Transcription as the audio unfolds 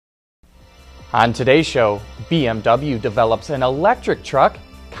On today's show, BMW develops an electric truck,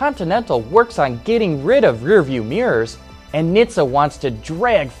 Continental works on getting rid of rearview mirrors, and NHTSA wants to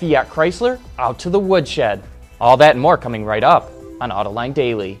drag Fiat Chrysler out to the woodshed. All that and more coming right up on Autoline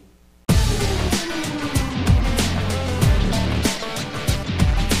Daily.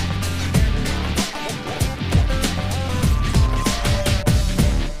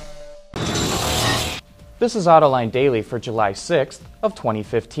 This is Autoline Daily for July 6th of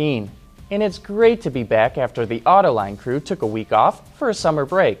 2015. And it's great to be back after the Autoline crew took a week off for a summer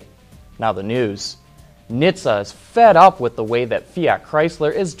break. Now the news. NHTSA is fed up with the way that Fiat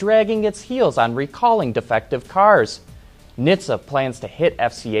Chrysler is dragging its heels on recalling defective cars. NHTSA plans to hit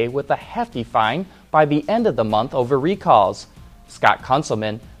FCA with a hefty fine by the end of the month over recalls. Scott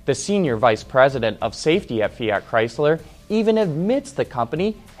Kunselman, the senior vice president of safety at Fiat Chrysler, even admits the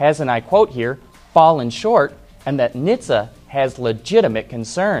company has, and I quote here, fallen short, and that NHTSA has legitimate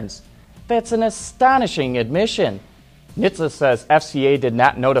concerns. That's an astonishing admission. NHTSA says FCA did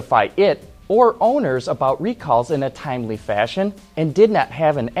not notify it or owners about recalls in a timely fashion and did not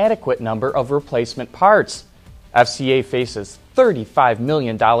have an adequate number of replacement parts. FCA faces $35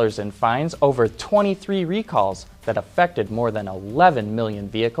 million in fines over 23 recalls that affected more than 11 million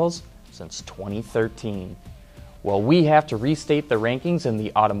vehicles since 2013. Well, we have to restate the rankings in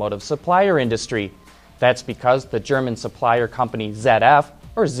the automotive supplier industry. That's because the German supplier company ZF,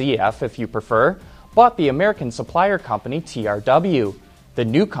 or ZF if you prefer, bought the American supplier company TRW. The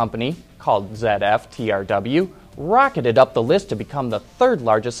new company, called ZF TRW, rocketed up the list to become the third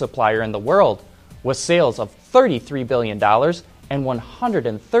largest supplier in the world, with sales of $33 billion and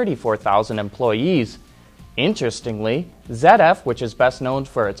 134,000 employees. Interestingly, ZF, which is best known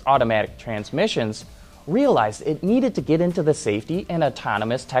for its automatic transmissions, realized it needed to get into the safety and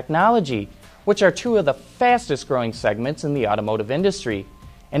autonomous technology, which are two of the fastest growing segments in the automotive industry.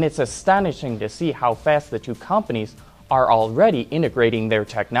 And it's astonishing to see how fast the two companies are already integrating their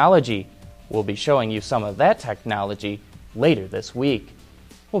technology. We'll be showing you some of that technology later this week.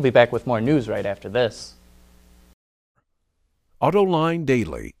 We'll be back with more news right after this. Autoline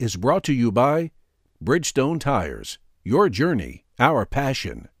Daily is brought to you by Bridgestone Tires, your journey, our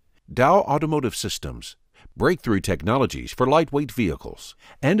passion. Dow Automotive Systems, breakthrough technologies for lightweight vehicles.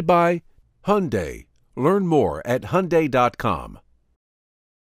 And by Hyundai. Learn more at Hyundai.com.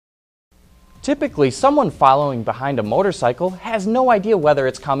 Typically, someone following behind a motorcycle has no idea whether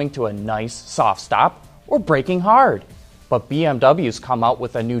it's coming to a nice, soft stop or braking hard. But BMW's come out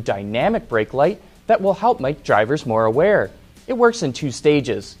with a new dynamic brake light that will help make drivers more aware. It works in two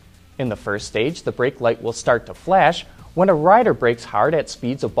stages. In the first stage, the brake light will start to flash when a rider brakes hard at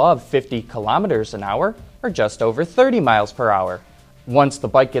speeds above 50 kilometers an hour or just over 30 miles per hour. Once the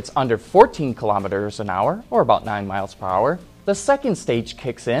bike gets under 14 kilometers an hour or about 9 miles per hour, the second stage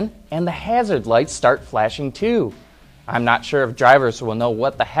kicks in and the hazard lights start flashing too. I'm not sure if drivers will know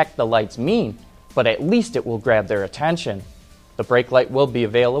what the heck the lights mean, but at least it will grab their attention. The brake light will be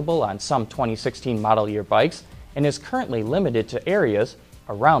available on some 2016 model year bikes and is currently limited to areas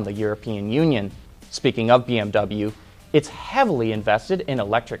around the European Union. Speaking of BMW, it's heavily invested in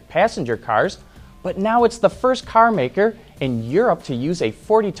electric passenger cars, but now it's the first car maker in Europe to use a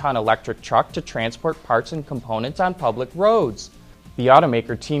 40-ton electric truck to transport parts and components on public roads. The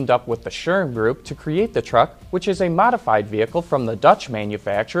automaker teamed up with the Schurm Group to create the truck, which is a modified vehicle from the Dutch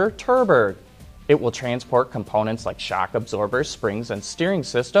manufacturer Terberg. It will transport components like shock absorbers, springs, and steering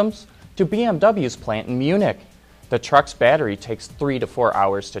systems to BMW's plant in Munich. The truck's battery takes 3 to 4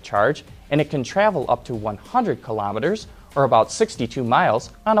 hours to charge, and it can travel up to 100 kilometers, or about 62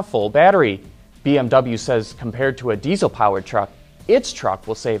 miles, on a full battery. BMW says compared to a diesel-powered truck, its truck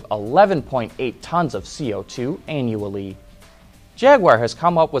will save 11.8 tons of CO2 annually. Jaguar has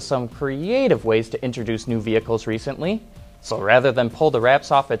come up with some creative ways to introduce new vehicles recently. So rather than pull the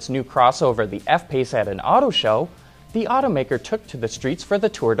wraps off its new crossover, the F-Pace, at an auto show, the automaker took to the streets for the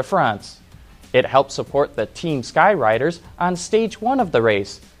Tour de France. It helped support the Team Sky Riders on stage 1 of the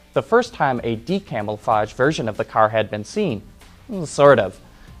race, the first time a decamouflage version of the car had been seen. Sort of.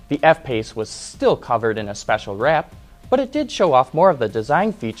 The F-Pace was still covered in a special wrap, but it did show off more of the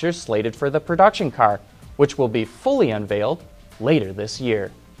design features slated for the production car, which will be fully unveiled later this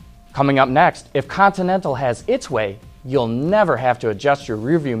year. Coming up next, if Continental has its way, you'll never have to adjust your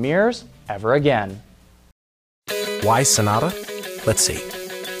rearview mirrors ever again. Why Sonata? Let's see.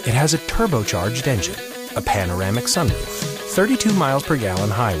 It has a turbocharged engine, a panoramic sunroof, 32 miles per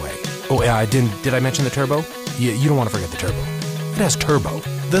gallon highway. Oh, did I mention the turbo? You don't want to forget the turbo. It has turbo.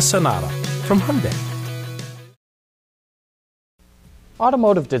 The Sonata from Hyundai.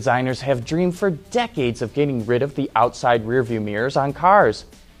 Automotive designers have dreamed for decades of getting rid of the outside rearview mirrors on cars.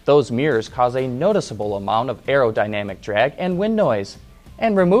 Those mirrors cause a noticeable amount of aerodynamic drag and wind noise,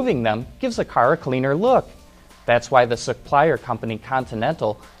 and removing them gives the car a cleaner look. That's why the supplier company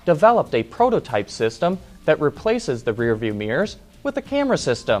Continental developed a prototype system that replaces the rearview mirrors with a camera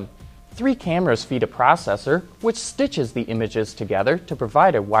system. 3 cameras feed a processor which stitches the images together to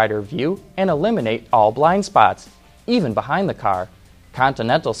provide a wider view and eliminate all blind spots, even behind the car.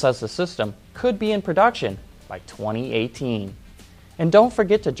 Continental says the system could be in production by 2018. And don't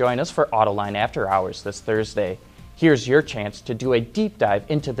forget to join us for Autoline After Hours this Thursday. Here's your chance to do a deep dive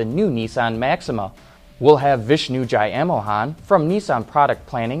into the new Nissan Maxima. We'll have Vishnu Jayamohan from Nissan Product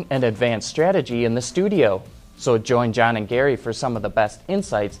Planning and Advanced Strategy in the studio. So join John and Gary for some of the best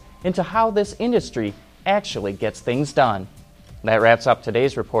insights into how this industry actually gets things done. That wraps up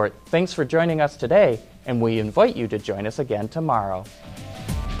today's report. Thanks for joining us today, and we invite you to join us again tomorrow.